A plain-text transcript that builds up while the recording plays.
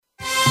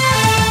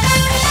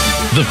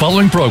The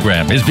following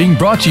program is being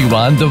brought to you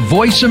on the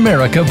Voice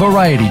America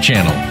Variety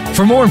Channel.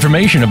 For more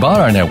information about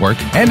our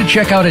network and to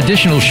check out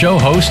additional show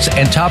hosts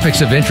and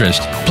topics of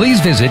interest, please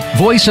visit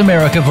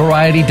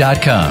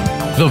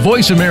voiceamericavariety.com. The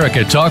Voice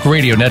America Talk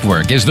Radio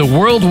Network is the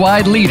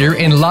worldwide leader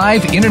in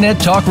live Internet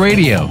talk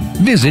radio.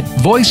 Visit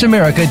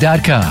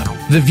voiceamerica.com.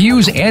 The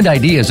views and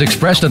ideas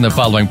expressed on the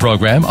following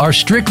program are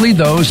strictly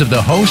those of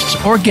the hosts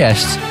or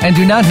guests and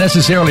do not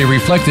necessarily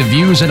reflect the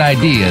views and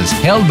ideas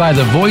held by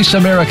the Voice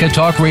America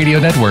Talk Radio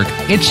Network,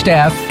 its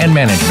staff, and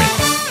management.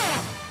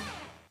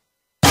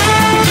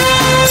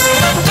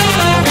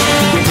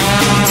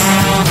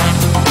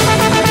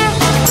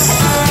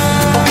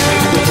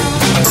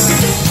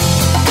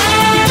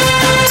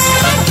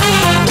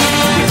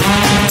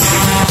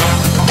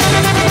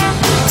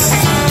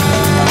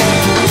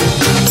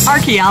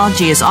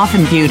 Archaeology is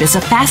often viewed as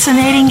a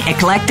fascinating,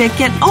 eclectic,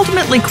 yet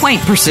ultimately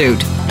quaint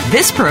pursuit.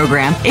 This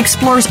program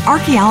explores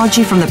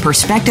archaeology from the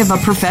perspective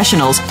of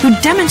professionals who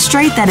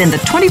demonstrate that in the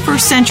 21st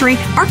century,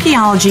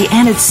 archaeology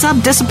and its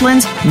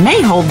subdisciplines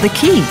may hold the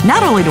key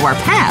not only to our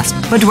past,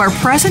 but to our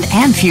present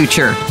and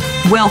future.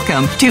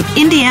 Welcome to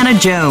Indiana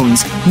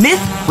Jones,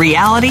 Myth,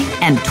 Reality,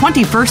 and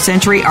 21st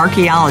Century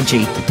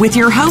Archaeology with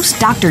your host,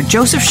 Dr.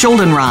 Joseph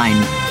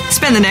Schuldenrein.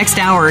 Spend the next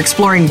hour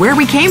exploring where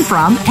we came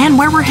from and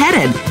where we're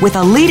headed with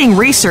a leading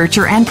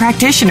researcher and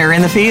practitioner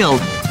in the field.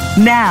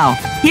 Now,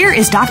 here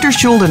is Dr.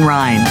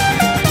 Schuldenrein.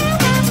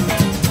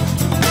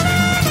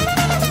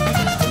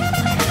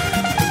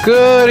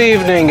 Good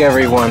evening,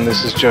 everyone.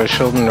 This is Joe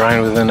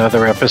Schuldenrein with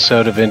another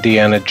episode of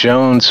Indiana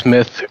Jones,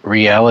 Myth,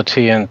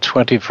 Reality, and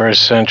 21st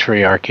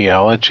Century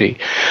Archaeology.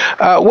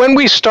 When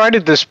we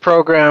started this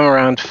program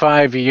around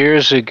 5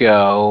 years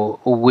ago,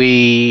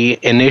 we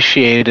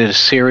initiated a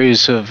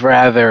series of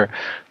rather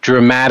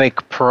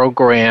dramatic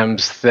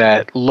programs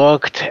that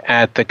looked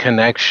at the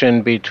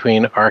connection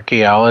between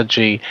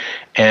archaeology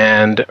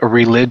and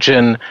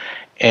religion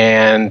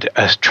and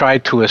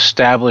tried to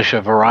establish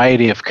a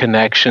variety of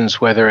connections,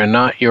 whether or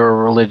not you're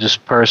a religious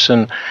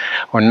person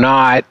or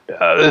not.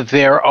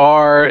 There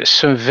are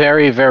some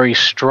very, very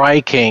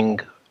striking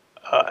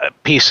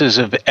pieces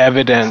of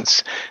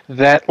evidence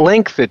that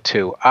link the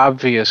two.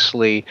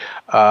 Obviously,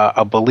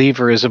 a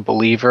believer is a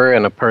believer,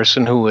 and a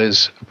person who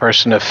is a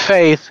person of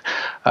faith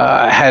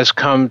has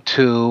come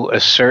to a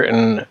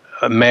certain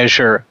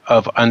measure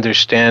of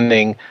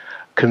understanding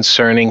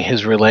concerning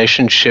his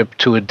relationship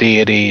to a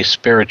deity,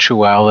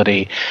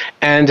 spirituality,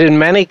 and in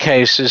many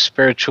cases,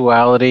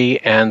 spirituality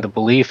and the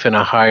belief in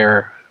a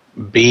higher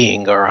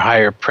being or a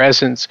higher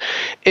presence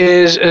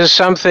is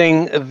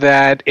something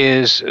that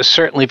is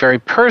certainly very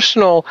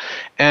personal,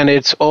 and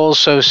it's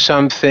also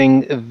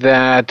something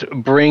that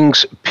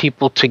brings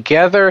people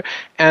together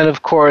and,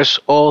 of course,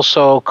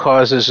 also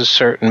causes a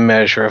certain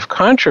measure of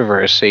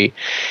controversy.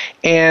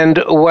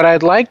 And what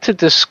I'd like to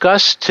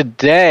discuss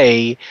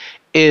today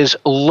is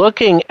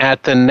looking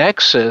at the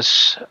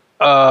nexus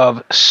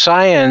of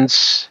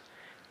science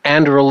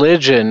and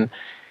religion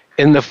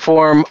in the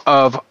form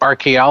of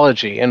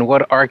archaeology and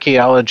what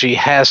archaeology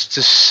has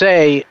to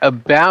say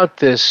about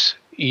this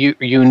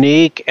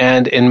unique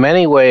and in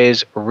many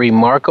ways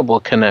remarkable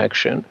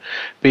connection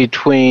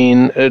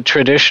between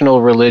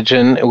traditional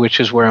religion, which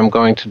is where I'm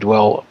going to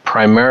dwell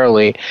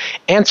primarily,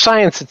 and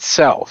science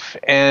itself.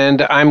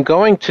 And I'm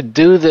going to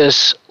do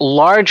this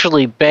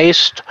largely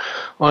based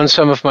on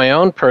some of my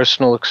own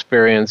personal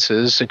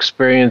experiences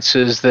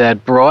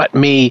that brought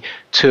me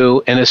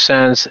to, in a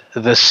sense,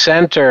 the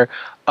center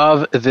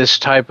of this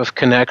type of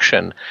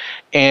connection.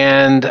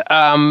 And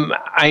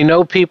I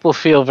know people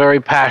feel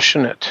very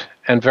passionate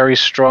and very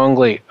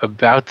strongly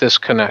about this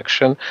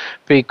connection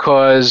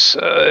because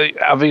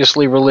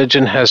obviously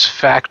religion has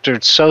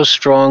factored so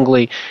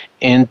strongly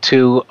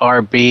into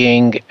our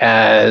being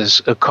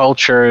as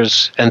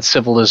cultures and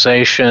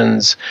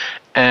civilizations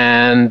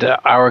and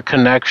our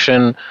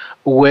connection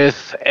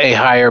with a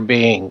higher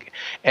being.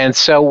 And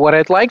so what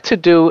I'd like to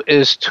do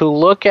is to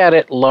look at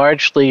it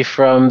largely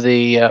from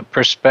the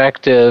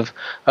perspective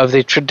of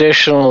the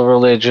traditional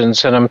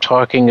religions, and I'm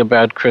talking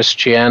about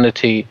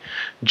Christianity,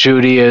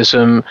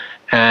 Judaism,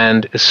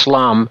 and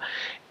Islam.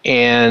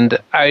 And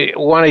I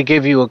want to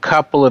give you a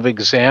couple of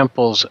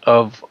examples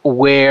of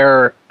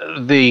where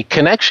the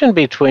connection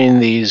between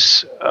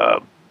these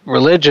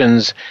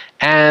religions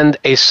and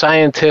a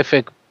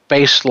scientific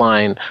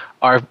baseline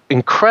are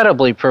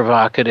incredibly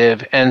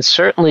provocative and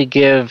certainly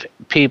give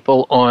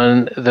people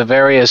on the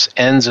various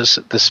ends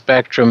of the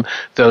spectrum,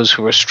 those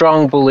who are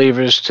strong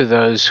believers to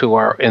those who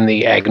are in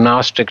the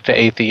agnostic to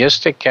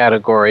atheistic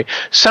category,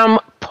 some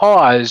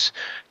pause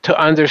to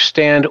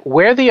understand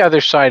where the other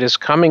side is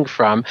coming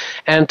from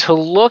and to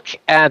look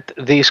at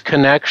these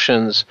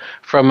connections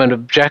from an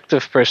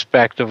objective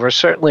perspective, or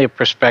certainly a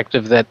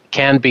perspective that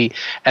can be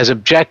as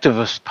objective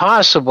as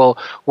possible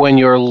when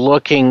you're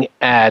looking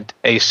at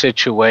a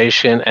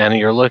situation and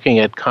you're looking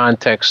at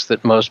context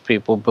that most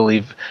people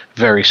believe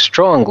very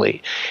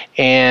strongly.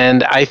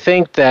 And I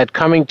think that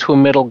coming to a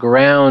middle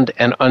ground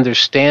and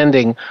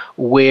understanding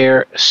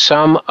where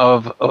some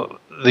of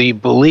the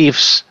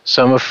beliefs,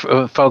 some of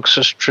folks'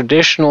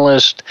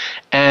 traditionalist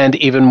and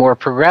even more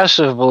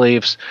progressive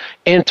beliefs,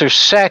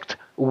 intersect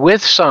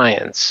with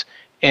science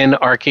in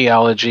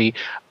archaeology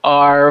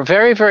are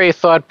very, very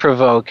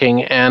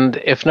thought-provoking.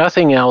 And if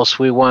nothing else,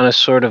 we want to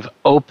sort of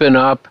open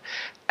up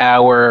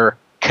our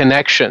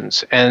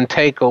connections and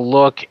take a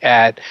look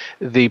at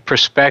the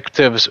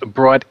perspectives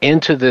brought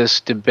into this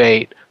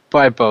debate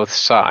by both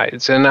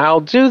sides. And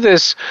I'll do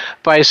this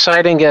by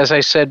citing, as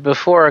I said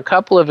before, a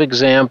couple of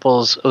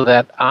examples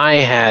that I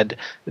had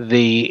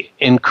the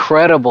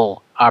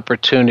incredible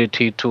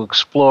opportunity to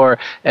explore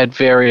at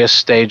various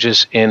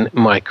stages in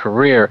my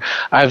career.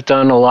 I've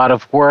done a lot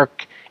of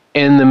work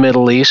in the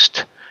Middle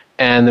East,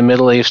 and the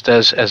Middle East,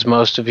 as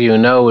most of you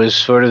know, is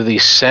sort of the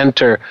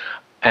center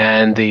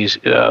and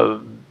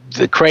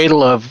the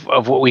cradle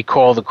of what we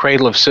call the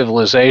cradle of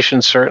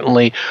civilization,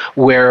 certainly,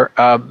 where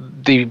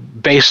the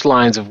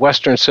baselines of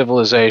Western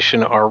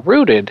civilization are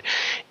rooted.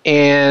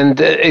 And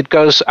it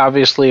goes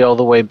obviously all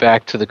the way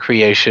back to the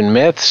creation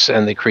myths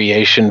and the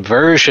creation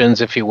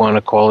versions, if you want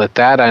to call it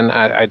that. And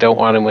I don't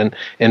want to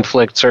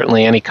inflict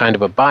certainly any kind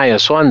of a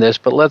bias on this,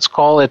 but let's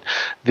call it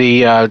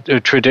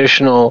the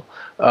traditional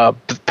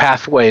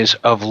pathways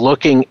of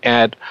looking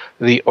at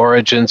the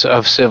origins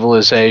of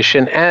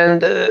civilization.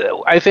 And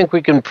I think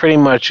we can pretty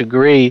much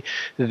agree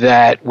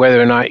that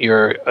whether or not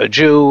you're a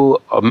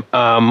Jew,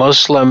 a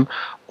Muslim,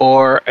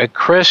 or a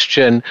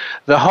Christian,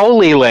 the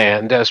Holy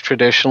Land, as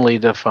traditionally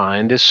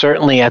defined, is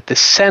certainly at the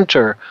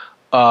center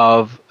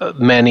of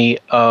many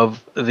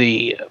of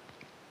the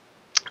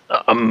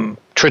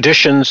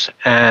traditions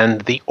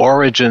and the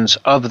origins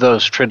of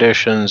those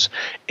traditions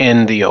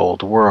in the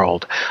Old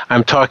World.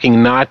 I'm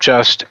talking not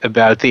just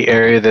about the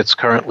area that's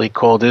currently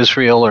called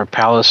Israel or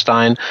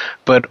Palestine,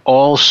 but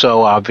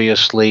also,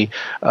 obviously,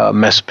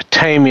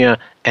 Mesopotamia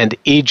and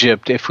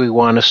Egypt, if we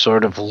want to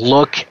sort of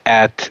look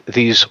at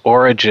these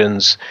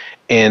origins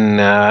in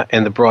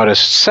the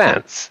broadest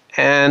sense.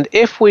 And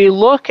if we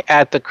look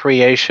at the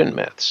creation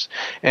myths,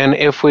 and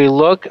if we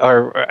look,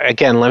 or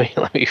again, let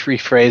me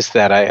rephrase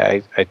that.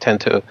 I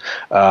tend to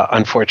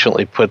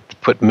unfortunately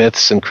put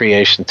myths and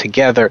creation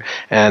together,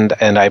 and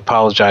I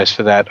apologize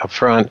for that up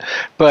front.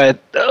 But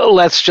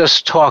let's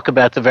just talk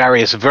about the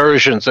various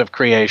versions of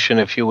creation,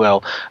 if you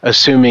will,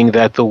 assuming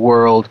that the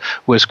world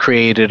was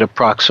created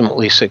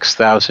approximately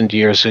 6,000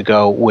 years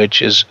ago,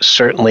 which is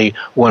certainly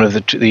one of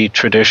the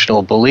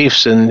traditional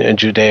beliefs in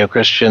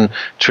Judeo-Christian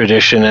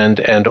tradition,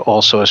 and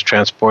also is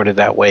transported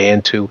that way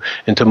into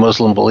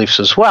Muslim beliefs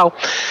as well.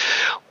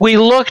 We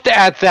looked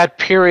at that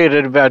period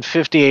at about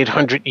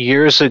 5,800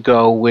 years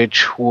ago,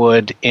 which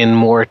would, in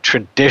more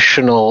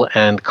traditional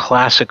and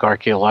classic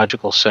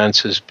archaeological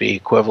senses, be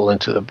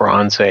equivalent to the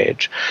Bronze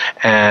Age.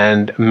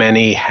 And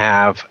many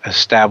have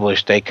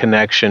established a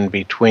connection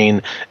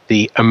between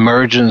the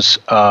emergence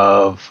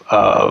of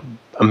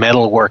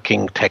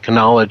metalworking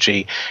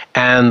technology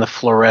and the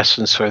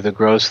fluorescence or the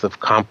growth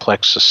of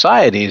complex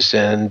societies.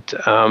 And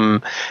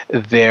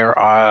there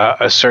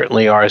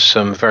certainly are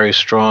some very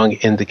strong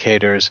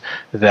indicators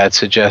that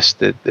suggest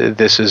that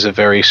this is a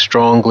very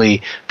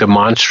strongly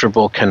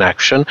demonstrable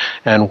connection,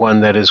 and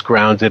one that is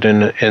grounded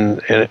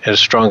in a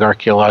strong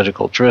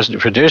archaeological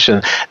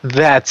tradition.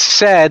 That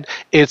said,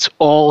 it's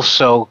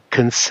also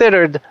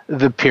considered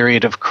the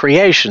period of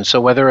creation.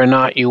 So whether or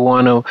not you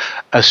want to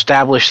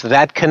establish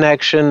that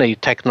connection, a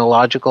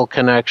technological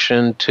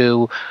connection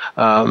to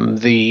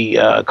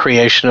the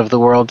creation of the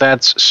world,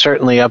 that's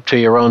certainly up to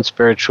your own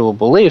spiritual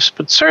beliefs.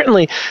 But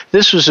certainly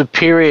this was a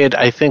period,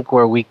 I think,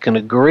 where we can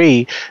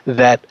agree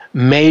that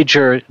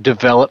major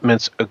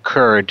developments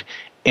occurred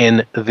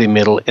in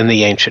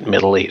the ancient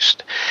Middle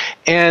East.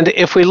 And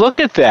if we look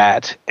at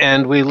that,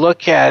 and we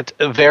look at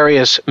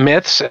various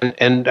myths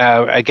and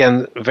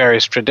again,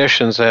 various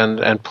traditions,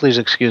 and please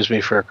excuse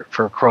me for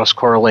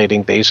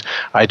cross-correlating these.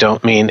 I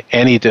don't mean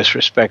any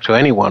disrespect to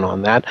anyone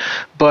on that.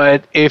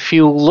 But if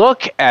you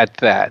look at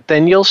that,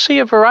 then you'll see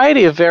a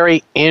variety of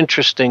very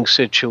interesting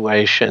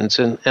situations.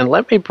 And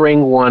let me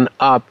bring one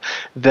up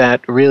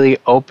that really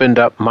opened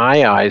up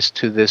my eyes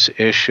to this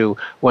issue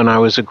when I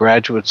was a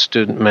graduate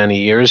student many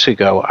years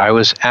ago. I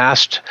was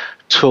asked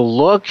to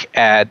look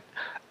at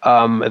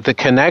the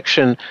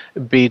connection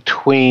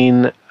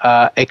between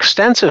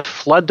extensive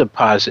flood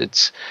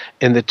deposits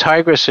in the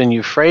Tigris and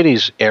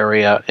Euphrates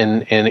area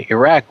in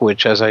Iraq,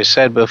 which, as I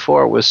said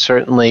before, was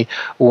certainly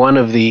one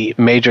of the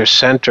major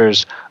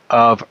centers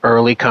of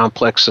early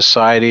complex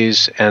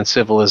societies and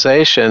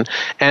civilization,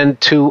 and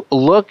to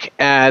look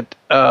at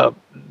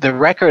the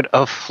record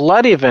of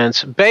flood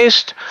events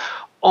based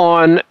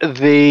on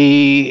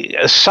the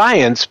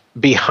science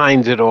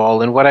behind it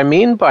all. And what I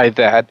mean by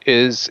that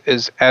is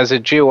as a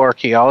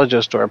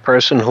geoarchaeologist, or a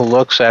person who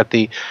looks at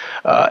the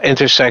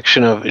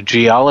intersection of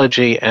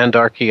geology and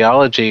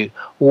archaeology,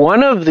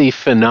 one of the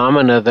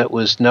phenomena that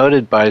was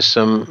noted by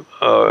some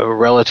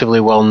relatively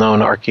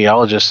well-known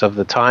archaeologists of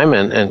the time,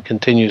 and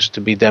continues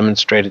to be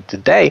demonstrated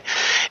today,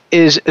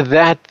 is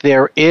that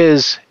there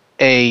is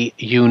a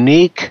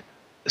unique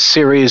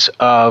series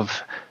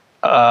of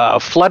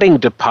flooding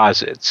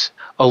deposits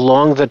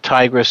along the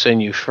Tigris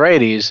and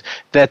Euphrates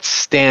that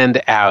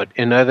stand out.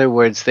 In other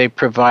words, they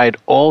provide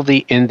all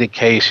the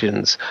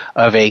indications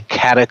of a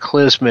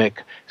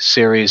cataclysmic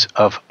series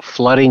of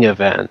flooding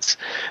events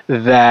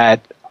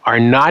that are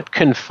not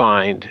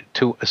confined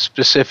to a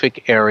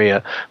specific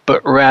area,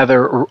 but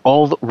rather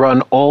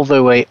run all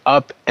the way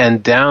up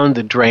and down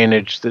the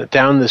drainage,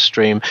 down the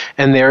stream,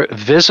 and they're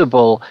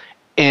visible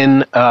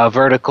in a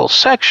vertical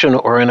section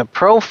or in a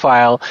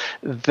profile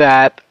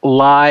that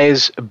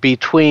lies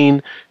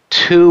between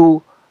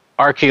two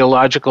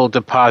archaeological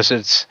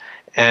deposits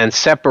and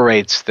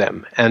separates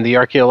them. And the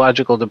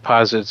archaeological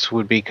deposits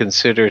would be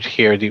considered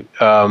here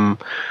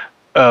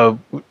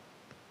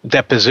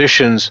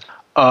depositions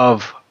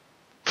of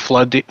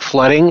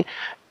flooding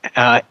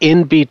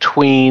in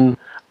between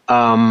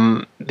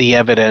the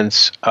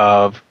evidence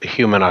of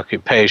human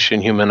occupation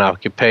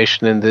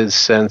in this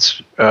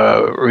sense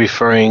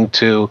referring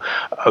to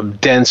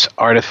dense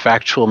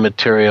artifactual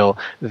material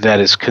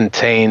that is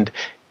contained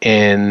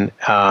in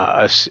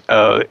a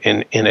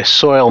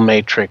soil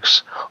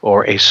matrix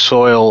or a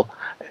soil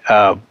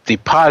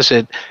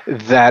deposit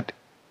that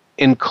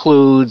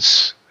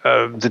includes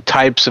the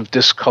types of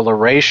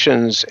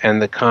discolorations and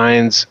the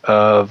kinds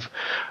of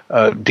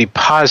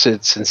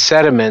deposits and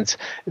sediments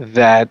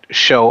that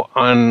show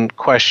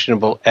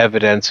unquestionable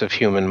evidence of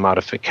human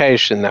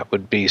modification. That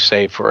would be,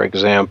 say, for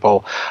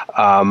example,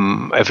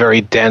 a very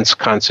dense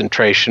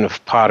concentration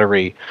of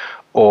pottery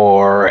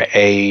or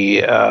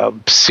a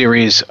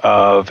series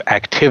of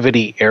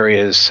activity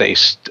areas, say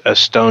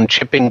stone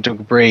chipping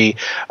debris,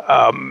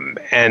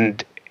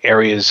 and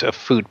areas of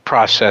food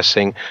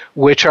processing,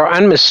 which are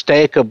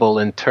unmistakable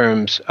in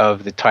terms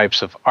of the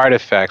types of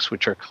artifacts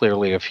which are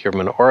clearly of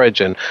human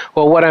origin.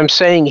 Well, what I'm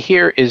saying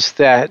here is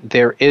that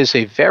there is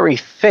a very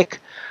thick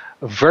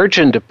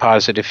virgin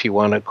deposit, if you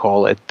want to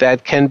call it,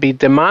 that can be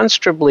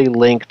demonstrably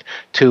linked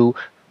to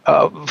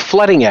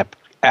flooding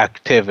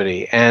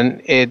activity. And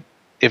if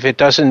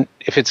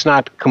it's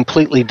not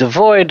completely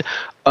devoid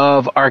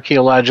of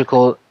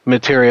archaeological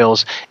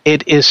materials,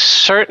 it is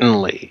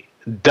certainly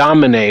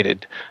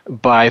dominated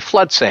by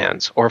flood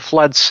sands or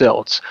flood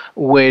silts,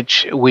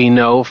 which we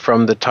know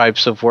from the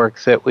types of work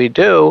that we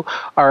do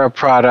are a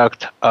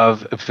product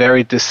of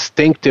very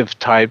distinctive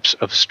types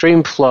of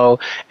stream flow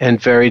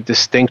and very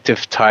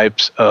distinctive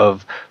types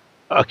of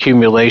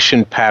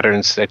accumulation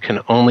patterns that can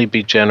only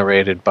be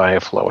generated by a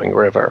flowing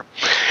river.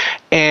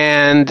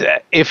 And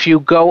if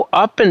you go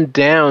up and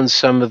down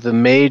some of the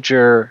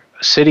major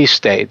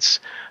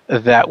city-states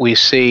that we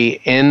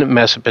see in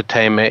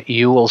Mesopotamia,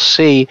 you will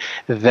see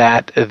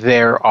that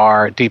there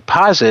are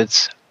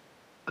deposits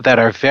that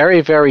are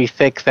very, very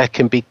thick that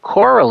can be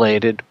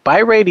correlated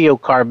by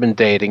radiocarbon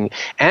dating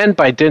and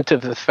by dint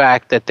of the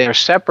fact that they're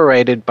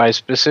separated by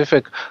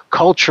specific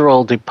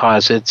cultural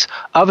deposits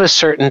of a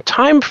certain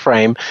time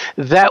frame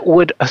that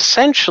would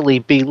essentially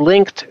be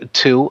linked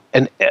to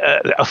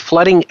a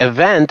flooding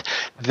event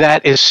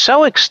that is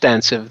so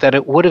extensive that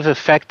it would have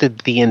affected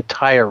the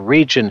entire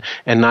region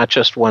and not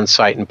just one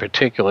site in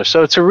particular.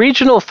 So it's a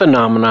regional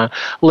phenomena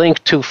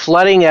linked to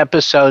flooding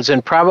episodes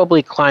and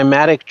probably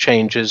climatic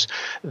changes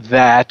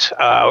that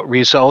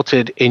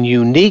resulted in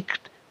unique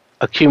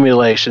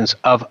accumulations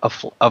of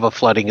a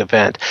flooding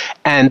event.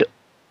 And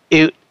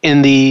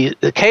in the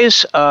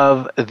case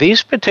of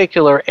these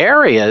particular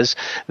areas,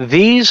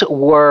 these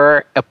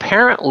were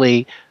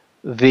apparently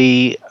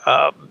the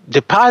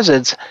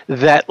deposits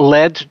that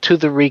led to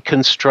the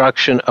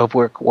reconstruction of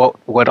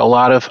what a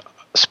lot of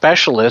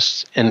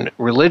specialists in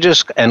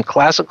religious and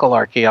classical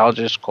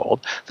archaeologists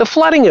called the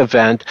flooding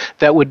event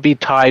that would be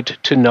tied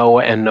to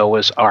Noah and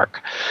Noah's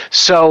Ark.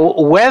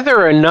 So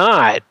whether or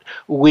not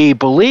we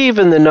believe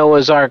in the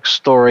Noah's Ark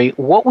story,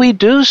 what we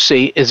do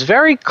see is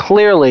very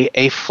clearly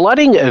a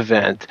flooding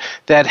event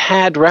that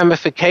had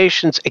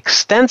ramifications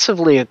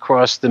extensively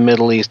across the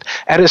Middle East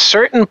at a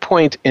certain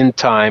point in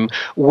time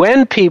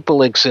when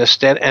people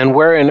existed and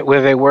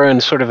where they were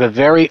in sort of a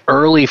very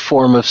early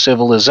form of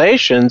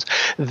civilizations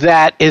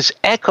that is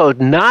echoed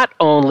not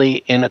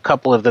only in a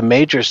couple of the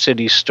major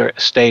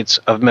city-states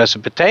of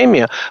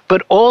Mesopotamia,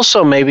 but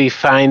also may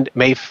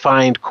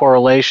find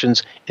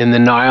correlations in the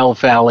Nile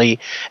Valley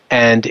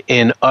and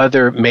in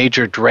other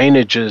major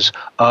drainages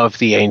of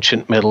the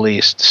ancient Middle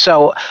East.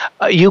 So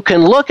you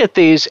can look at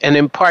these and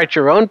impart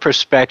your own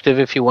perspective.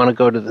 If you want to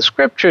go to the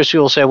scriptures,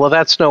 you'll say, well,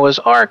 that's Noah's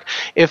Ark.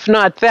 If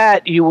not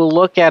that, you will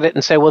look at it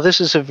and say, well,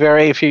 this is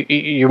if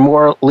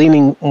you're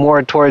leaning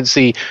more towards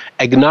the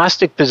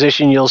agnostic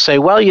position, you'll say,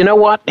 well, you know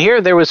what?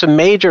 Here there was a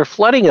major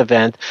flooding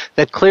event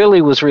that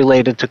clearly was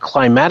related to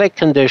climatic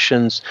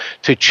conditions,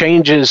 to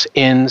changes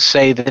in,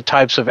 say, the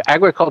types of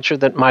agriculture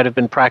that might have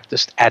been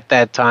practiced at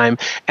that time,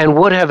 and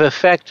would have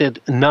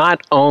affected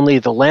not only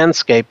the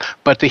landscape,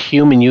 but the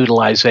human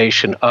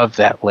utilization of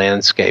that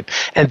landscape.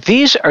 And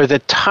these are the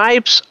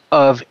types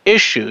of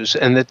issues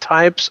and the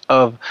types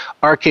of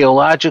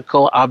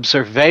archaeological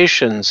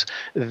observations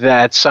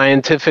that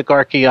scientific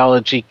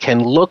archaeology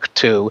can look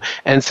to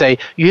and say,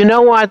 you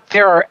know what,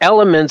 there are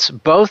elements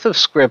both of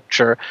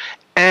Scripture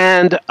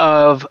and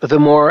of the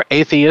more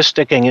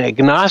atheistic and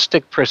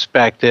agnostic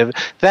perspective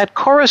that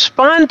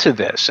correspond to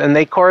this, and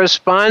they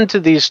correspond to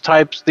these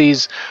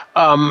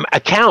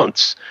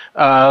accounts.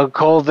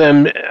 Call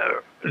them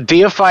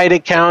deified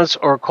accounts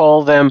or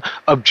call them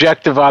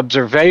objective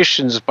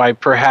observations by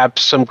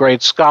perhaps some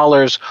great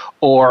scholars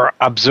or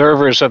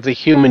observers of the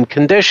human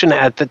condition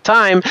at the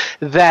time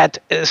that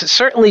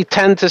certainly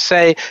tend to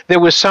say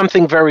there was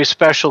something very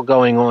special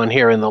going on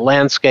here in the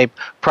landscape,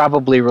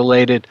 probably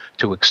related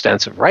to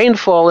extensive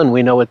rainfall, and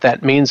we know what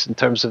that means in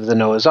terms of the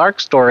Noah's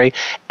Ark story,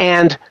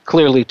 and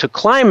clearly to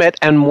climate,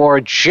 and more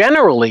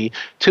generally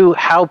to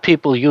how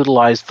people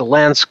utilized the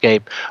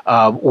landscape,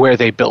 where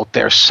they built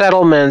their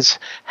settlements,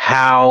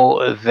 how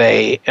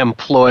they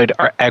employed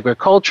our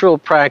agricultural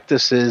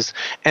practices,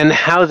 and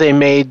how they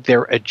made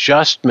their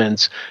adjustments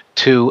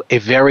to a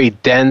very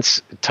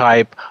dense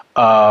type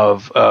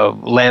of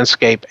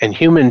landscape and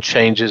human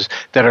changes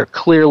that are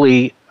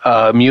clearly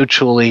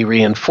mutually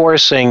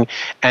reinforcing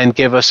and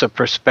give us a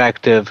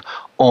perspective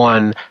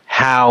on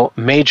how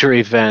major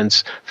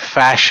events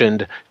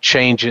fashioned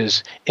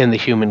changes in the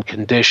human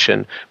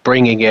condition,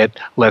 bringing it,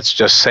 let's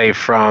just say,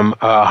 from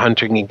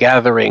hunting and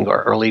gathering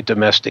or early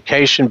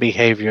domestication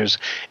behaviors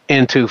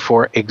into,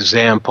 for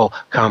example,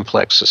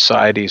 complex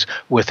societies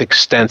with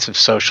extensive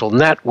social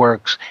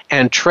networks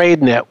and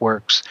trade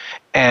networks,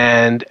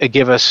 and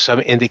give us some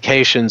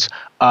indications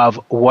of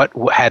what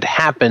had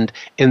happened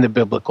in the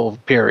biblical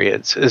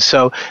periods.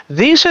 So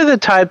these are the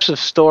types of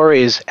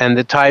stories and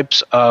the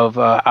types of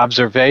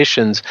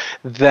observations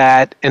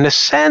that, in a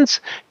sense,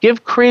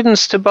 give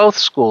credence to both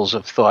schools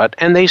of thought,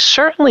 and they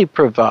certainly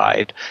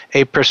provide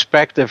a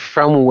perspective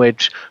from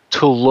which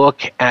to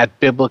look at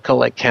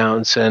biblical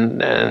accounts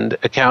and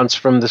accounts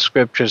from the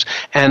scriptures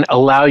and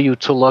allow you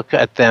to look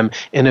at them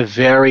in a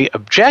very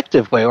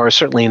objective way, or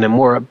certainly in a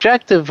more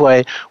objective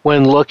way,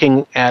 when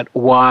looking at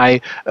why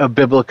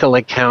biblical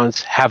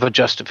accounts have a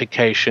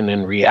justification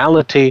in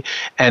reality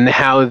and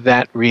how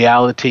that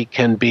reality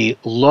can be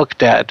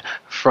looked at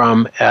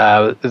from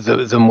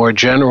the more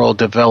general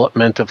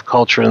development of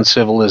culture and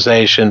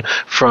civilization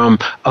from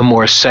a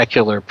more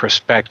secular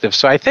perspective.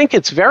 So I think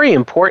it's very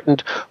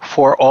important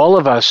for all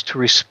of us to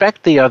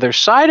respect the other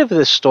side of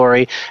this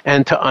story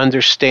and to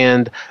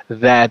understand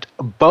that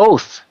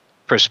both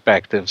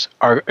perspectives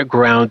are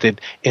grounded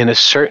in a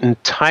certain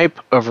type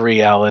of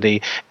reality,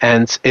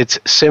 and it's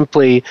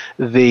simply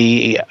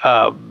the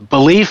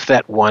belief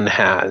that one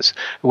has,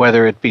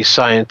 whether it be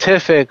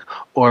scientific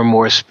or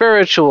more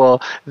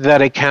spiritual,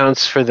 that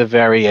accounts for the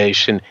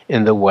variation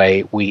in the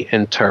way we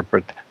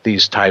interpret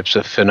these types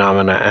of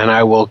phenomena. And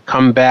I will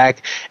come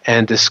back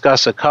and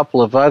discuss a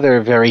couple of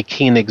other very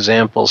keen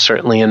examples,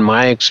 certainly in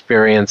my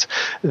experience,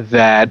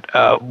 that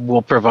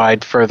will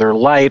provide further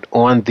light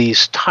on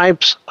these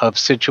types of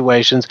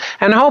situations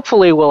and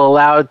hopefully will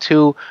allow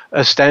two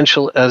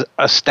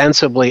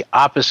ostensibly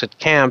opposite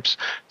camps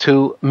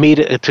to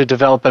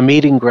develop a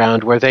meeting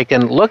ground where they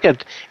can look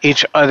at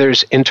each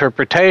other's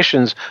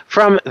interpretations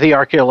from the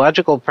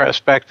archaeological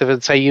perspective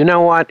and say, you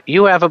know what,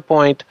 you have a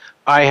point,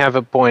 I have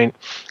a point.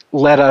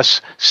 Let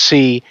us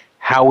see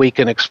how we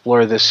can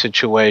explore this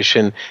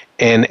situation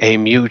in a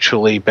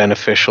mutually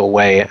beneficial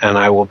way. And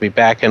I will be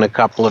back in a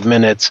couple of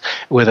minutes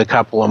with a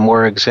couple of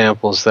more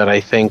examples that I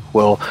think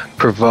will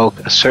provoke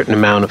a certain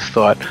amount of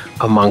thought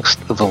amongst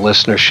the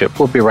listenership.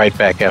 We'll be right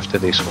back after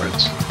these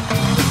words.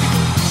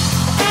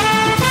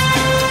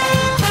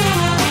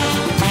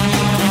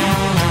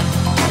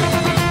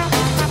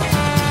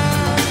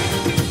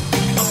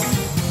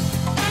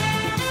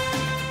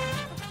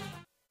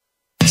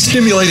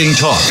 Stimulating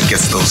talk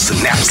gets those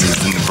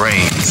synapses in the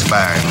brain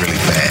firing really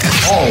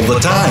fast. All the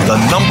time. The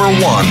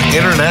 #1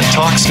 Internet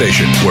talk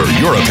station where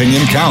your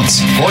opinion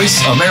counts.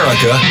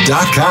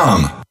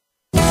 VoiceAmerica.com.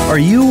 Are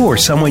you or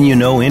someone you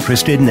know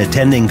interested in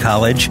attending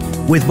college?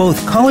 With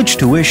both college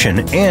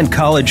tuition and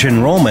college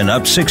enrollment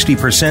up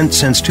 60%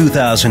 since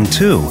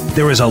 2002,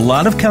 there is a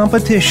lot of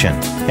competition,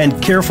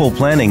 and careful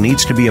planning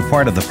needs to be a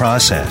part of the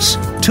process.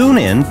 Tune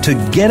in to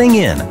Getting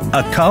In,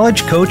 a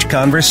college coach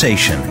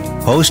conversation,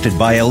 hosted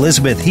by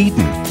Elizabeth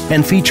Heaton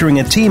and featuring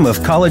a team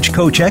of college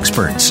coach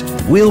experts.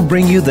 We'll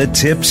bring you the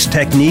tips,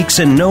 techniques,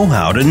 and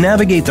know-how to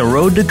navigate the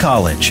road to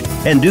college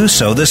and do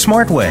so the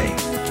smart way.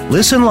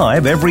 Listen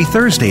live every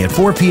Thursday at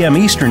 4 p.m.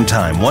 Eastern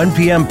Time, 1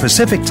 p.m.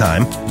 Pacific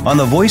Time on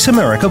the Voice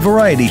America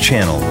Variety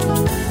Channel.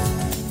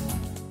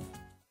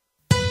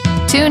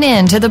 Tune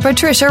in to The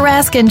Patricia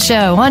Raskin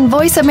Show on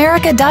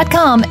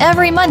VoiceAmerica.com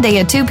every Monday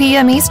at 2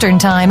 p.m. Eastern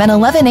Time and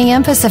 11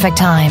 a.m. Pacific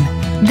Time.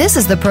 This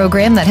is the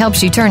program that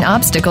helps you turn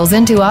obstacles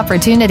into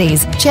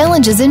opportunities,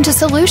 challenges into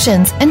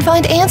solutions, and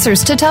find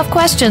answers to tough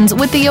questions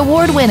with the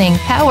award-winning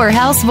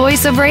powerhouse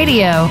voice of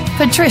radio,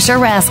 Patricia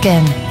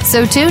Raskin.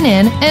 So tune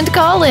in and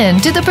call in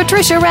to The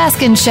Patricia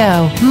Raskin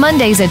Show,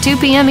 Mondays at 2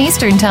 p.m.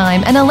 Eastern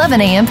Time and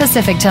 11 a.m.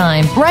 Pacific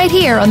Time, right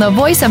here on the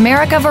Voice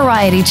America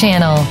Variety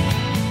Channel.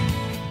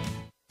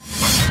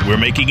 We're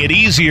making it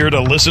easier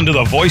to listen to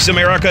the Voice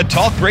America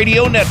Talk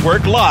Radio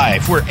Network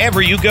live wherever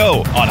you go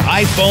on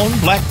iPhone,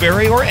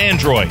 BlackBerry, or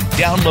Android.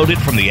 Download it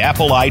from the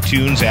Apple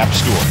iTunes App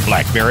Store,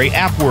 BlackBerry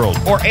App World,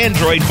 or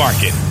Android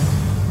Market.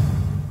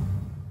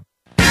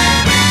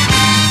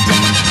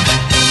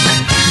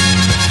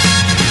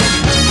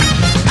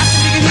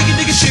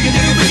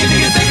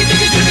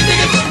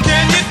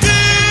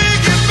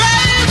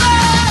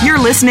 You're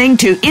listening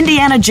to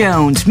Indiana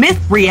Jones, Myth,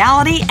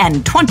 Reality,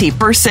 and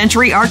 21st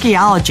Century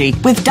Archaeology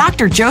with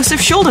Dr.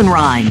 Joseph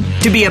Schuldenrein.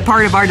 To be a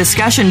part of our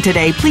discussion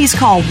today, please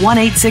call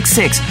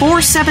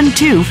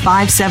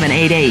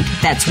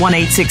 1-866-472-5788. That's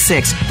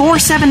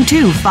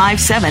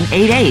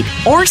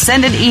 1-866-472-5788. Or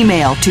send an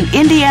email to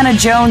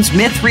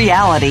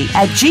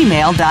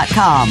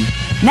indianajonesmythreality@gmail.com.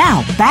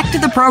 Now, back to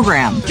the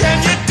program.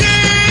 Can you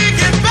dig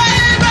it, baby?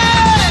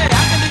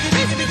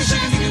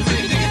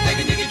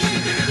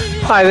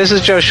 Hi, this is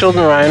Joe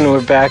Schuldenrein.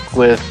 We're back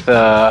with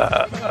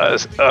a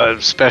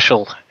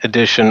special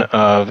edition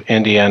of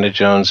Indiana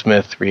Jones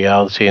Myth,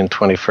 Reality, and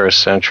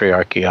 21st Century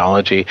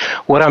Archaeology.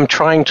 What I'm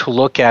trying to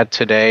look at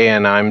today,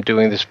 and I'm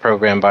doing this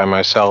program by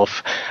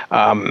myself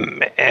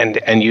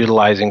and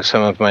utilizing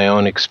some of my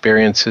own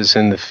experiences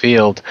in the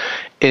field,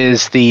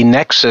 is the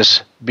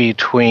nexus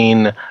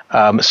between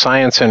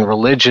science and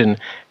religion,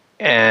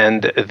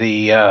 and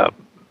the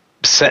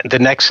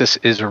nexus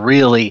is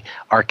really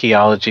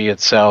archaeology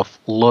itself,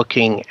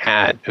 looking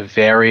at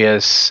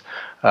various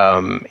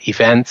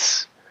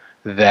events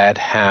that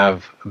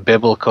have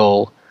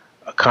biblical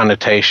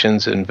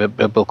connotations and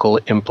biblical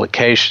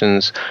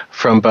implications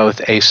from both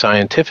a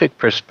scientific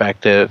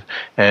perspective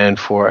and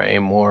for a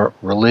more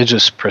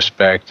religious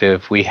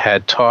perspective. We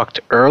had talked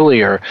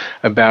earlier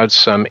about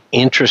some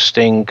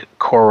interesting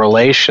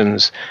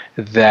correlations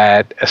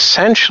that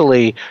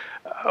essentially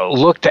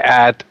looked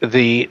at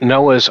the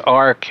Noah's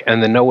Ark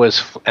and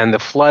the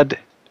flood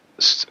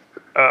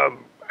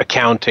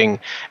accounting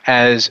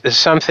as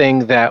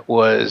something that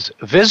was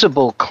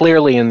visible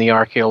clearly in the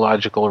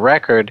archaeological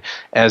record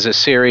as a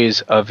series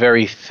of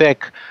very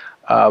thick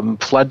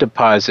flood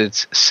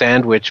deposits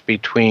sandwiched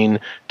between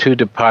two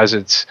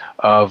deposits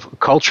of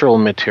cultural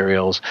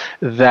materials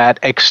that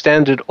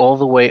extended all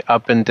the way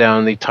up and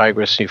down the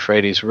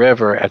Tigris-Euphrates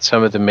River at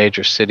some of the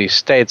major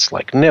city-states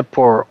like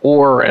Nippur,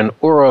 Ur, and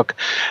Uruk,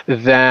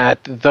 that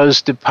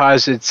those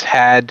deposits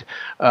had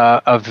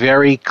a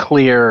very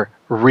clear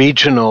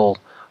regional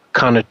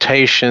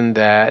connotation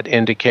that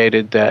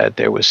indicated that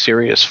there was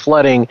serious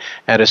flooding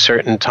at a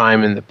certain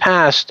time in the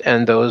past,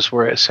 and those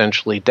were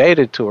essentially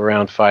dated to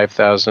around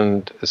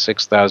 5,000,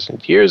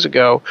 6,000 years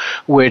ago,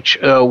 which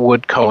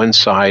would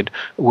coincide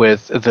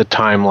with the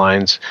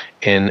timelines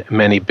in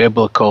many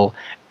biblical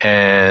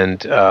and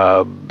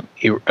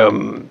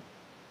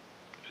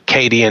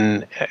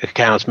Akkadian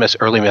accounts,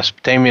 early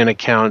Mesopotamian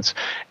accounts,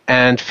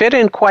 and fit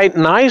in quite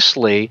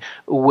nicely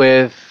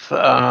with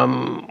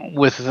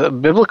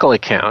biblical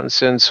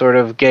accounts, and sort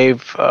of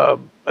gave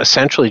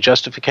essentially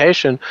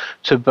justification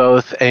to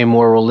both a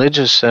more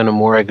religious and a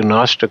more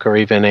agnostic or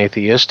even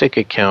atheistic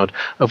account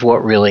of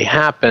what really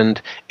happened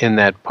in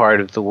that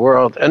part of the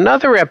world.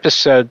 Another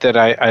episode that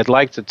I'd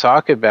like to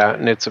talk about,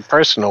 and it's a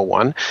personal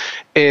one,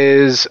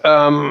 is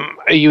a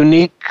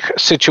unique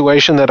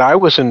situation that I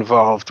was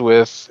involved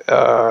with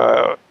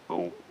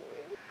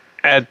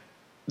at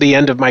the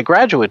end of my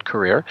graduate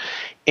career,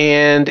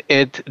 and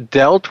it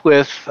dealt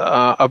with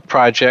a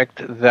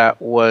project that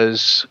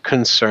was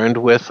concerned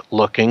with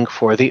looking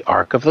for the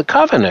Ark of the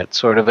Covenant,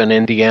 sort of an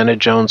Indiana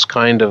Jones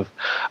kind of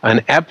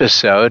an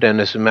episode.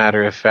 And as a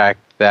matter of fact,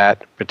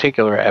 that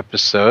particular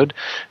episode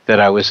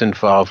that I was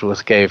involved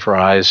with gave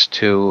rise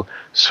to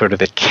sort of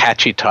the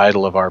catchy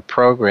title of our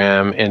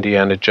program,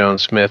 Indiana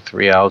Jones Myth,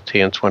 Reality,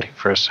 and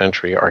 21st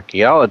Century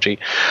Archaeology.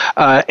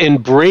 In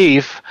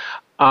brief,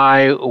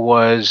 I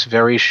was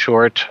very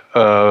short,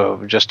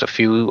 just a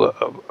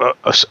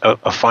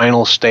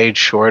final stage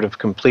short of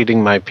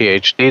completing my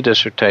PhD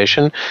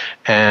dissertation,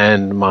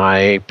 and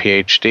my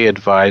PhD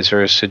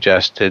advisor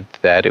suggested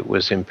that it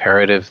was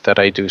imperative that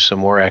I do some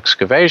more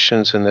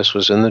excavations, and this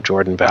was in the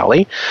Jordan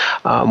Valley,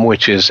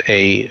 which is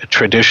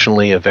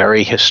traditionally a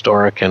very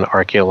historic and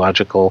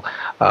archaeological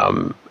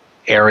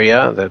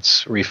area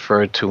that's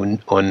referred to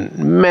on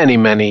many,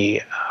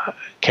 many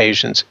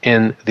occasions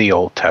in the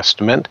Old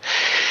Testament.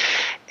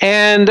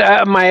 And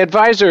my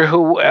advisor,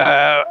 who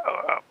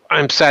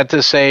I'm sad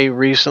to say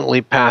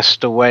recently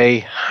passed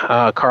away,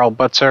 Carl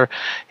Butzer,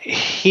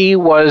 he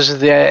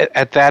was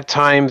at that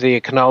time the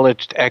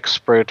acknowledged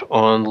expert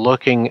on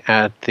looking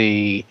at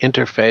the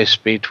interface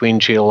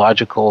between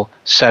geological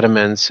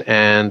sediments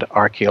and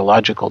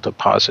archaeological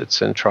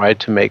deposits, and tried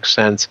to make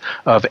sense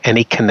of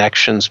any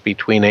connections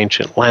between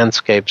ancient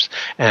landscapes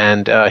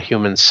and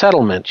human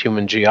settlement,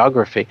 human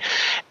geography.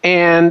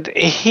 And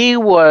he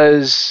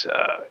was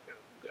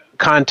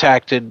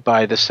contacted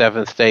by the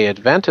Seventh-day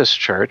Adventist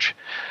Church,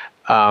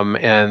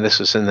 and this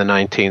was in the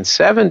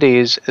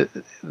 1970s,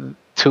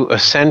 to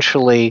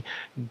essentially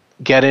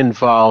get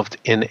involved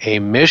in a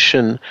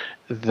mission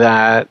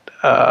that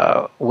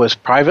was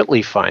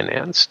privately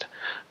financed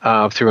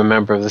through a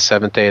member of the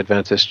Seventh-day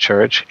Adventist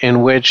Church,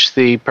 in which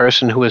the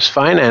person who was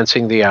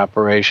financing the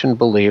operation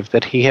believed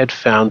that he had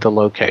found the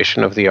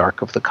location of the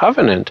Ark of the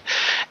Covenant.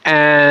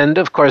 And,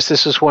 of course,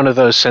 this is one of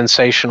those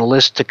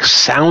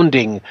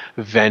sensationalistic-sounding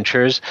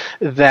ventures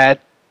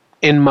that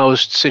in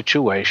most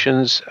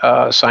situations,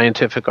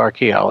 scientific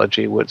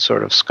archaeology would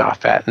sort of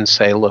scoff at and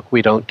say, look,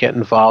 we don't get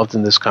involved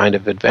in this kind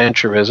of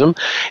adventurism,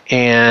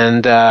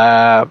 and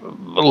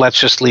let's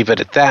just leave it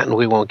at that, and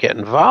we won't get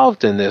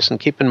involved in this. And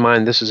keep in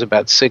mind, this is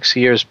about 6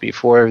 years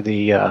before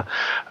the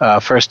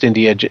first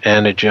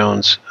Indiana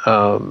Jones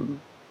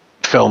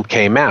film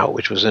came out,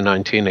 which was in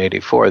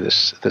 1984.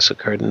 This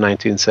occurred in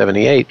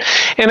 1978.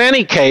 In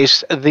any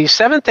case, the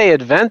Seventh-day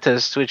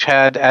Adventists, which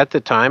had at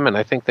the time, and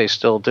I think they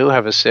still do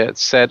have a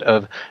set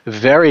of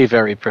very,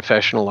 very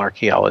professional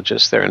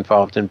archaeologists. They're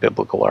involved in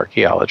biblical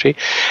archaeology.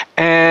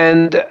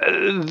 And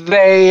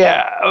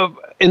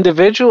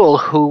individual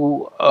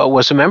who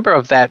was a member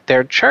of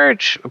their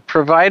church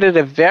provided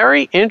a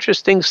very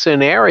interesting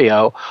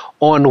scenario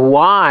on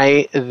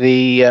why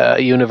the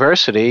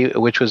university,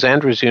 which was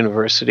Andrews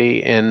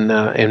University in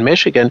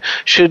Michigan,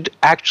 should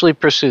actually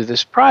pursue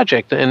this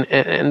project.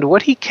 And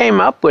what he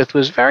came up with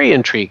was very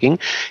intriguing.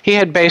 He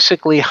had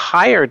basically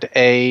hired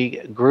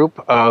a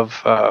group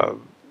of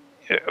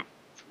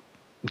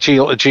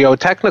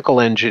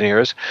geotechnical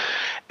engineers,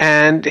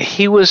 and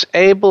he was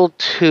able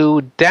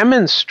to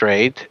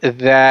demonstrate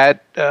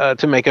that,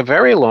 to make a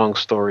very long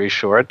story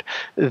short,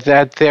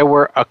 that there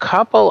were a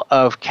couple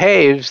of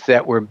caves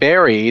that were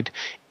buried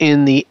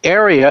in the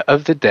area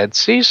of the Dead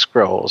Sea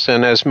Scrolls.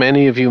 And as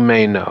many of you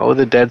may know,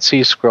 the Dead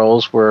Sea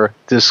Scrolls were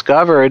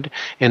discovered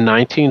in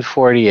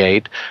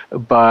 1948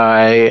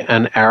 by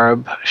an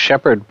Arab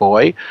shepherd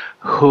boy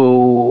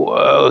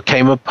who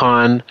came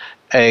upon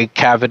a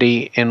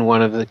cavity in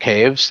one of the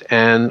caves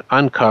and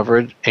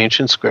uncovered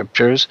ancient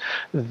scriptures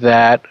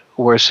that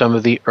were some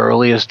of the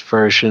earliest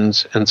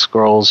versions and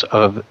scrolls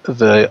of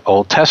the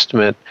Old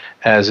Testament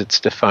as it's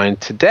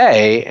defined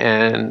today.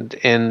 And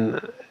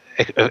in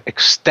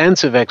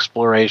extensive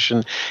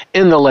exploration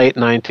in the late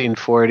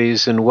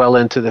 1940s and well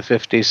into the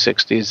 50s,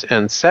 60s,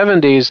 and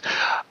 70s,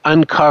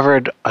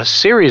 uncovered a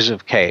series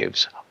of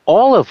caves,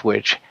 all of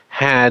which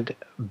had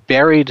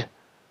buried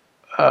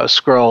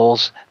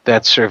scrolls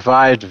that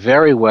survived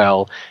very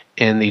well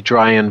in the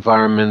dry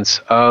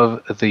environments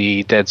of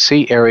the Dead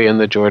Sea area in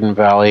the Jordan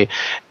Valley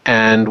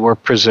and were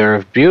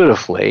preserved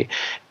beautifully.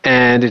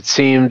 And it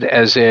seemed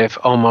as if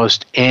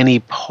almost any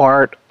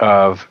part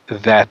of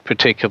that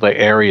particular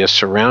area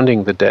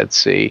surrounding the Dead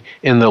Sea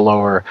in the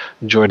lower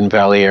Jordan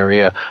Valley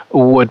area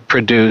would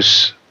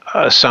produce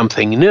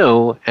something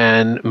new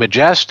and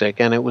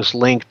majestic, and it was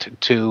linked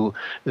to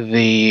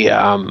the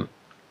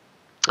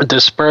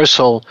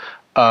dispersal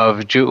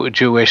of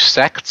Jewish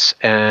sects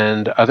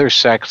and other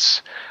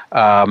sects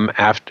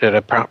after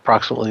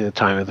approximately the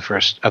time of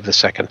the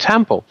Second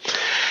Temple.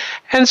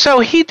 And so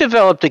he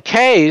developed a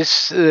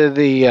case,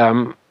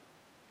 the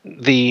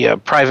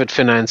private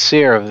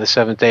financier of the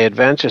Seventh-day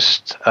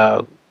Adventist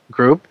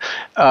group,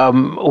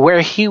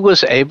 where he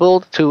was able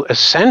to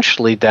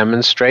essentially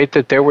demonstrate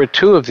that there were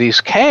two of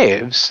these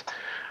caves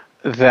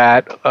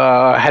that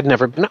had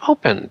never been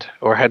opened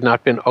or had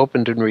not been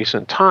opened in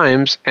recent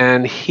times,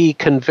 and he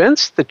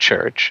convinced the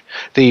church,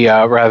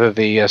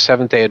 the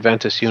Seventh-day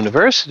Adventist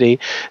University,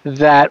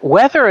 that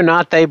whether or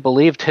not they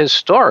believed his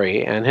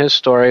story, and his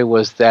story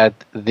was that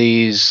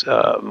these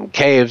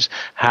caves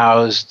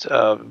housed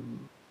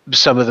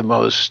some of the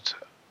most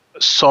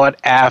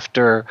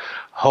sought-after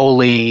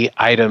holy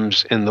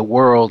items in the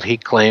world. He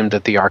claimed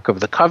that the Ark of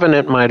the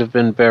Covenant might have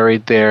been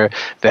buried there,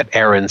 that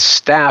Aaron's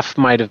staff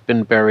might have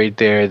been buried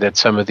there, that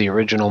some of the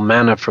original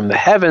manna from the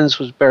heavens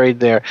was buried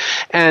there,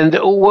 and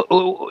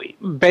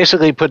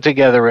basically put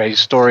together a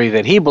story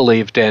that he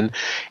believed in.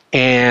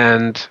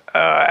 And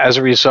as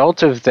a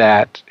result of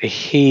that,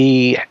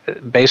 he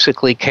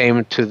basically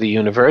came to the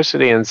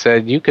university and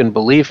said, you can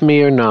believe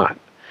me or not,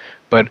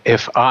 but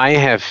if I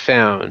have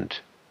found,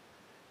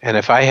 and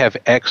if I have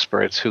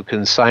experts who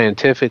can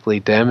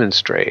scientifically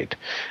demonstrate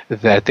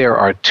that there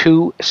are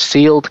two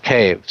sealed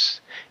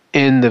caves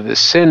in the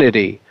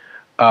vicinity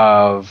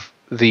of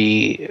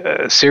the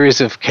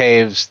series of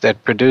caves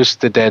that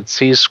produced the Dead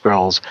Sea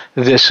Scrolls,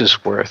 this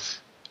is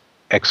worth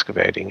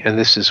excavating, and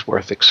this is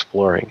worth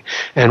exploring.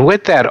 And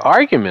with that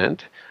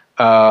argument,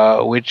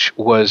 which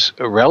was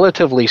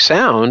relatively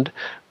sound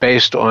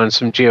based on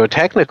some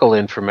geotechnical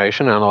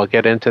information, and I'll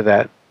get into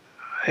that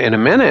in a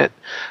minute,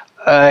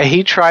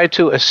 he tried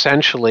to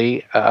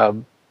essentially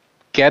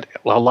get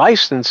a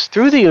license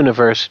through the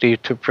university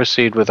to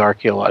proceed with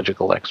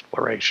archaeological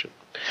exploration.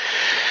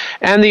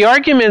 And the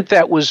argument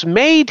that was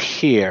made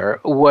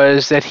here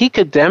was that he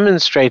could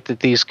demonstrate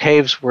that these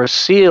caves were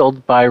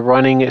sealed by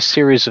running a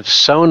series of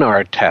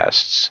sonar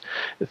tests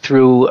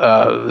through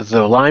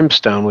the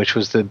limestone, which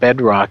was the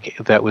bedrock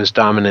that was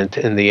dominant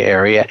in the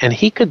area, and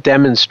he could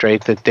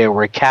demonstrate that there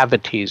were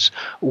cavities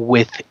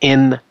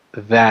within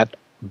that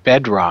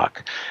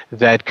bedrock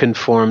that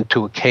conformed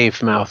to a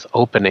cave mouth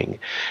opening.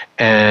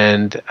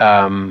 And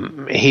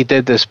he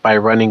did this by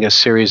running a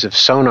series of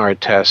sonar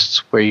tests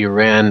where you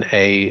ran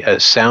a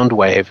sound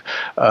wave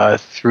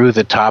through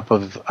the top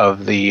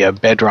of the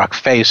bedrock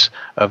face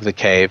of the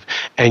cave,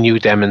 and you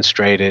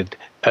demonstrated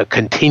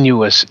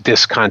continuous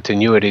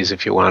discontinuities,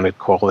 if you want to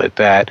call it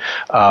that,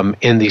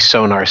 in the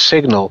sonar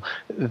signal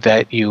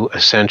that you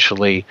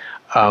essentially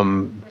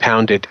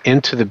pounded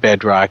into the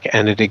bedrock,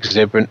 and it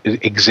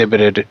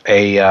exhibited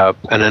an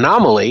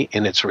anomaly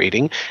in its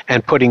reading.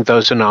 And putting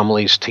those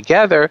anomalies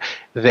together,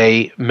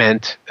 they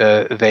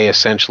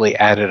essentially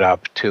added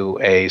up to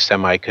a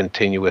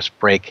semi-continuous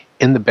break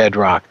in the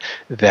bedrock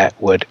that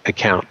would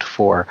account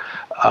for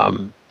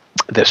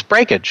this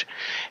breakage.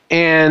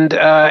 And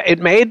it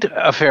made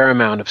a fair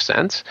amount of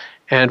sense.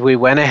 And we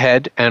went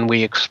ahead and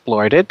we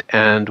explored it,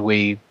 and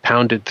we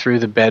pounded through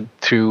the bed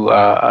through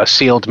a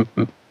sealed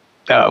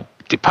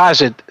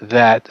deposit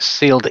that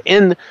sealed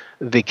in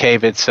the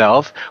cave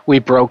itself. We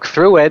broke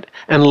through it,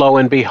 and lo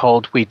and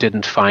behold, we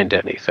didn't find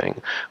anything.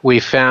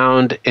 We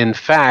found, in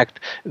fact,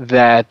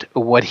 that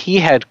what he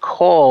had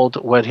called,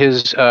 what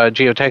his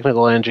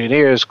geotechnical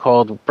engineers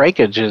called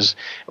breakages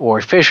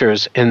or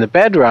fissures in the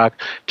bedrock,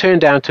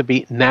 turned out to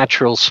be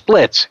natural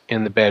splits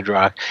in the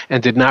bedrock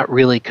and did not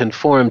really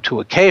conform to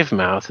a cave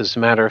mouth. As a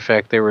matter of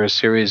fact, they were a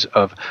series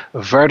of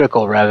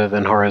vertical rather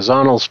than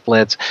horizontal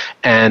splits,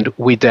 and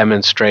we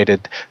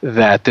demonstrated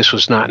that this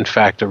was not, in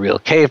fact, a real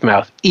cave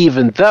mouth, even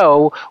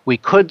though we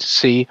could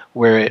see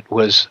where it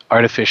was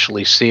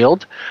artificially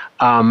sealed.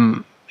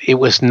 It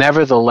was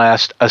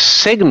nevertheless a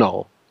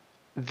signal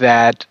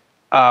that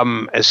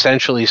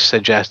essentially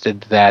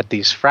suggested that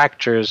these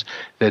fractures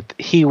that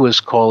he was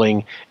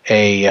calling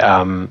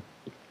a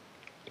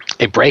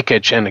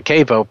breakage and a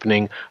cave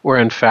opening were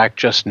in fact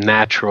just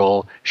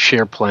natural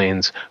shear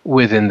planes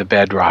within the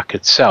bedrock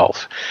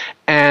itself.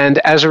 And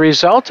as a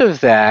result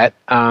of that,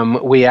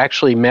 we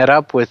actually met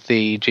up with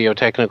the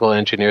geotechnical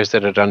engineers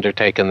that had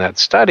undertaken that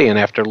study, and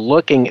after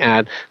looking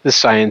at the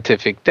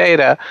scientific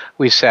data,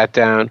 we sat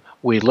down,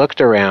 we looked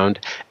around,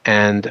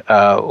 and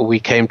we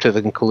came to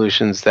the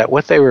conclusions that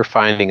what they were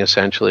finding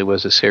essentially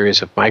was a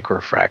series of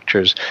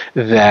microfractures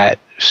that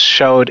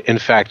showed, in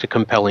fact, a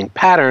compelling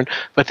pattern,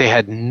 but they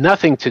had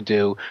nothing to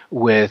do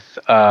with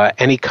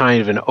any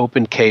kind of an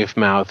open cave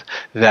mouth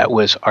that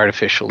was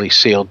artificially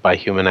sealed by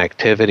human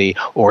activity,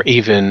 or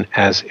even,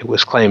 as it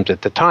was claimed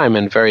at the time,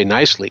 and very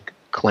nicely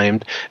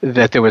claimed,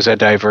 that there was a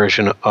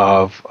diversion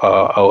of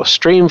a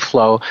stream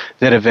flow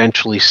that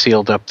eventually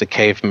sealed up the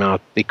cave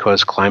mouth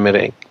because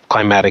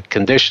climatic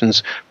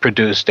conditions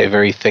produced a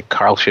very thick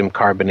calcium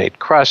carbonate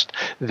crust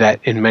that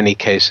in many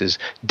cases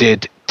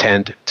did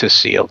tend to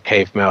seal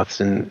cave mouths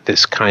in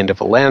this kind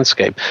of a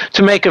landscape.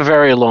 To make a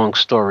very long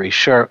story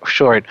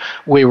short,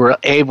 we were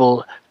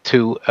able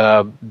to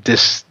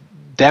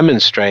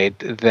demonstrate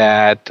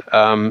that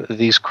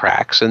these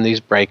cracks and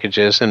these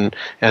breakages and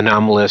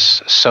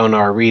anomalous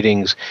sonar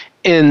readings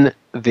in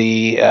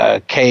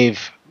the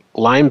cave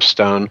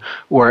limestone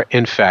were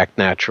in fact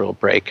natural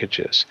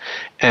breakages.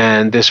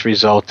 And this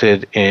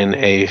resulted in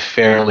a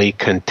fairly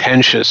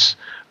contentious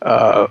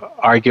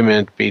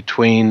argument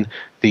between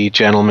the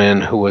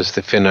gentleman who was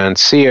the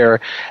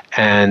financier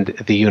and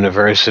the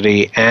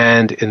university,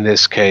 and in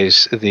this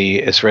case the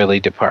Israeli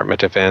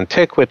Department of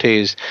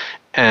Antiquities.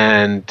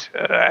 And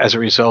as a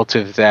result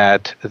of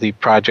that, the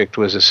project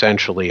was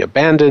essentially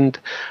abandoned.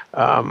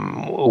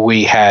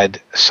 We had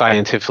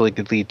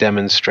scientifically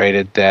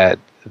demonstrated that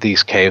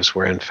these caves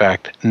were in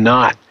fact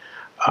not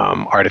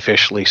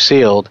artificially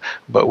sealed,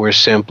 but were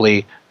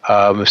simply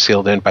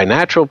sealed in by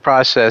natural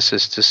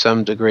processes to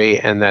some degree,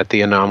 and that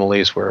the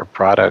anomalies were a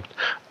product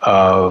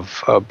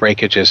of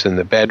breakages in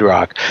the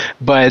bedrock.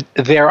 But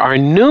there are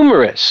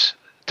numerous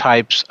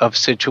types of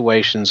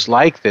situations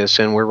like this,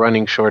 and we're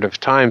running short of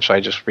time, so I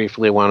just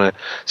briefly want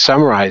to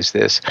summarize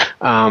this.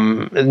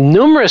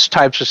 Numerous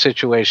types of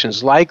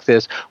situations like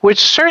this, which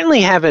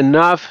certainly have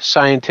enough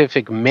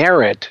scientific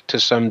merit to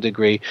some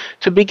degree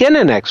to begin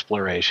an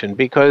exploration,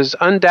 because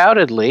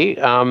undoubtedly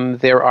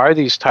there are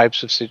these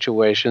types of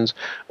situations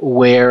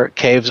where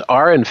caves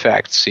are in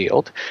fact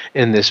sealed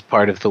in this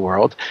part of the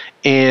world,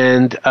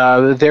 and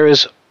there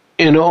is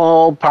in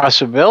all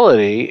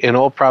probability,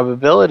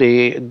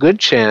 a good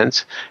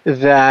chance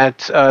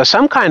that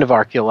some kind of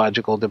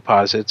archaeological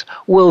deposits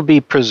will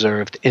be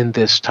preserved in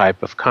this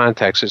type of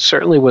context. It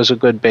certainly was a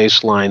good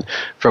baseline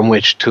from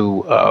which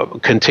to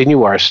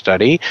continue our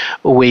study.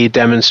 We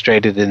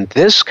demonstrated in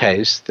this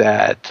case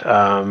that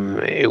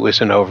it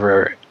was an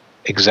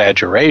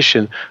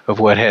exaggeration of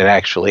what had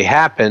actually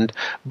happened,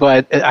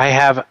 but I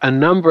have a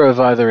number of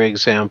other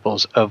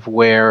examples of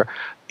where,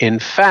 in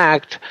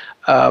fact,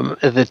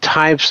 the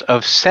types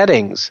of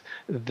settings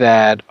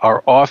that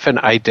are often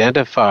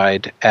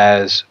identified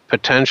as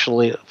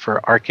potentially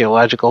for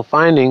archaeological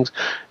findings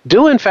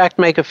do in fact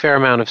make a fair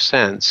amount of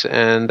sense.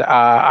 And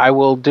I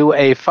will do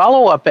a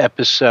follow-up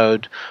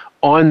episode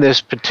on this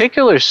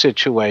particular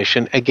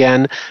situation.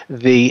 Again,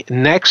 the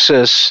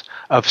nexus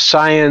of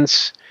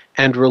science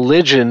and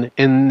religion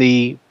in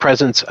the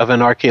presence of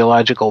an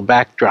archaeological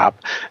backdrop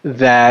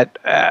that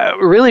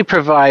really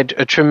provide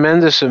a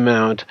tremendous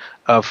amount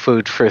of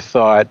food for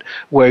thought,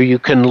 where you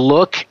can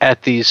look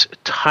at these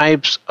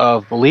types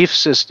of belief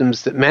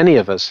systems that many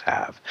of us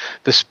have,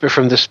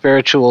 from the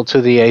spiritual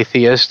to the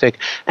atheistic,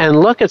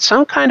 and look at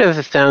some kind of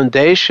a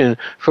foundation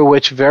for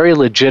which very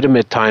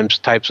legitimate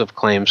types of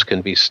claims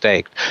can be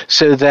staked.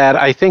 So that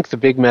I think the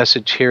big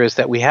message here is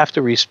that we have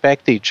to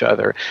respect each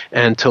other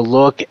and to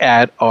look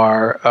at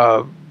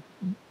our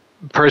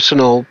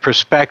personal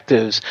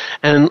perspectives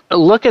and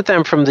look at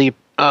them from the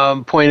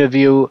point of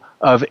view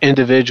of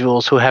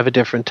individuals who have a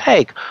different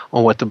take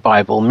on what the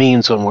Bible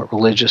means, on what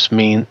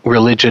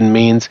religion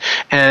means,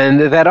 and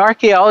that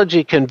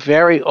archaeology can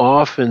very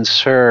often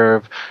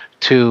serve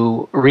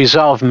to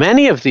resolve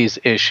many of these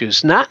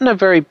issues, not in a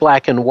very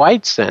black and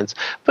white sense,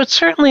 but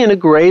certainly in a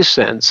gray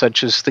sense,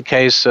 such as the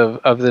case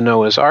of the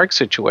Noah's Ark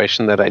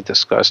situation that I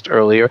discussed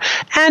earlier,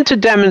 and to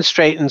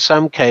demonstrate in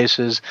some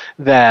cases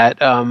that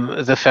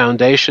the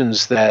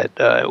foundations that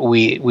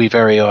we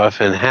very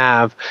often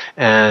have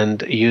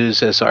and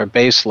use as our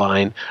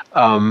baseline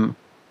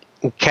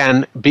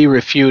can be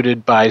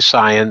refuted by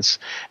science.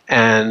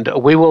 And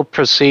we will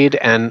proceed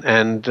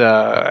and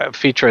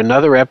feature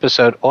another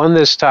episode on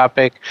this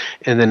topic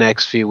in the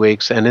next few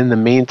weeks. And in the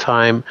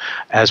meantime,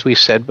 as we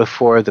said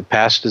before, the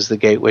past is the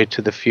gateway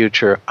to the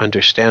future.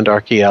 Understand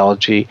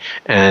archaeology,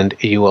 and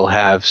you will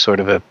have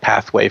sort of a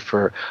pathway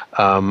for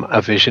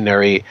a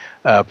visionary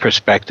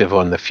perspective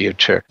on the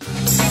future.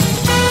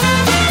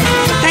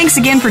 Thanks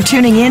again for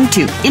tuning in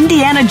to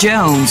Indiana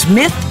Jones,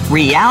 Myth,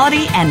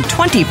 Reality, and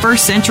 21st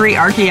Century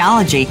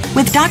Archaeology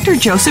with Dr.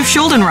 Joseph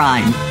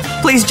Schuldenrein.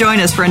 Please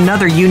join us for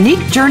another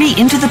unique journey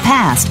into the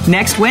past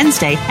next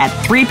Wednesday at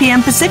 3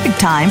 p.m. Pacific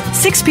Time,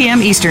 6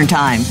 p.m. Eastern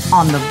Time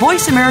on the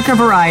Voice America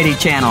Variety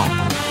Channel.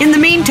 In the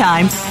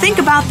meantime, think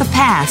about the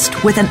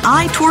past with an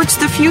eye towards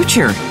the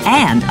future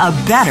and a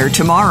better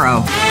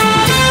tomorrow.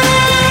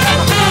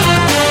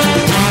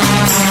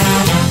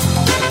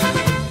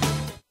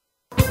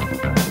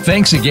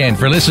 Thanks again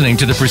for listening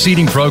to the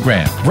preceding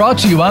program, brought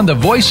to you on the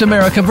Voice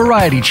America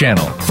Variety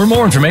Channel. For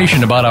more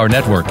information about our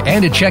network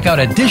and to check out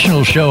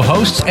additional show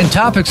hosts and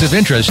topics of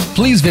interest,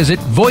 please visit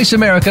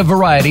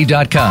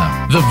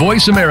voiceamericavariety.com. The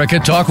Voice America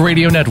Talk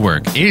Radio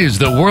Network is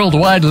the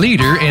worldwide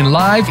leader in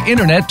live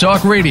Internet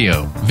talk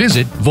radio.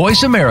 Visit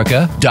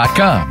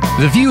voiceamerica.com.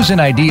 The views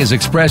and ideas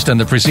expressed on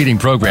the preceding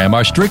program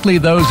are strictly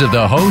those of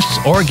the hosts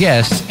or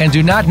guests and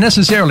do not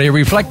necessarily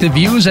reflect the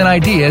views and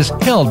ideas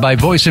held by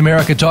Voice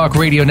America Talk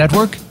Radio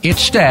Network,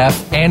 its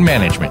staff, and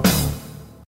management.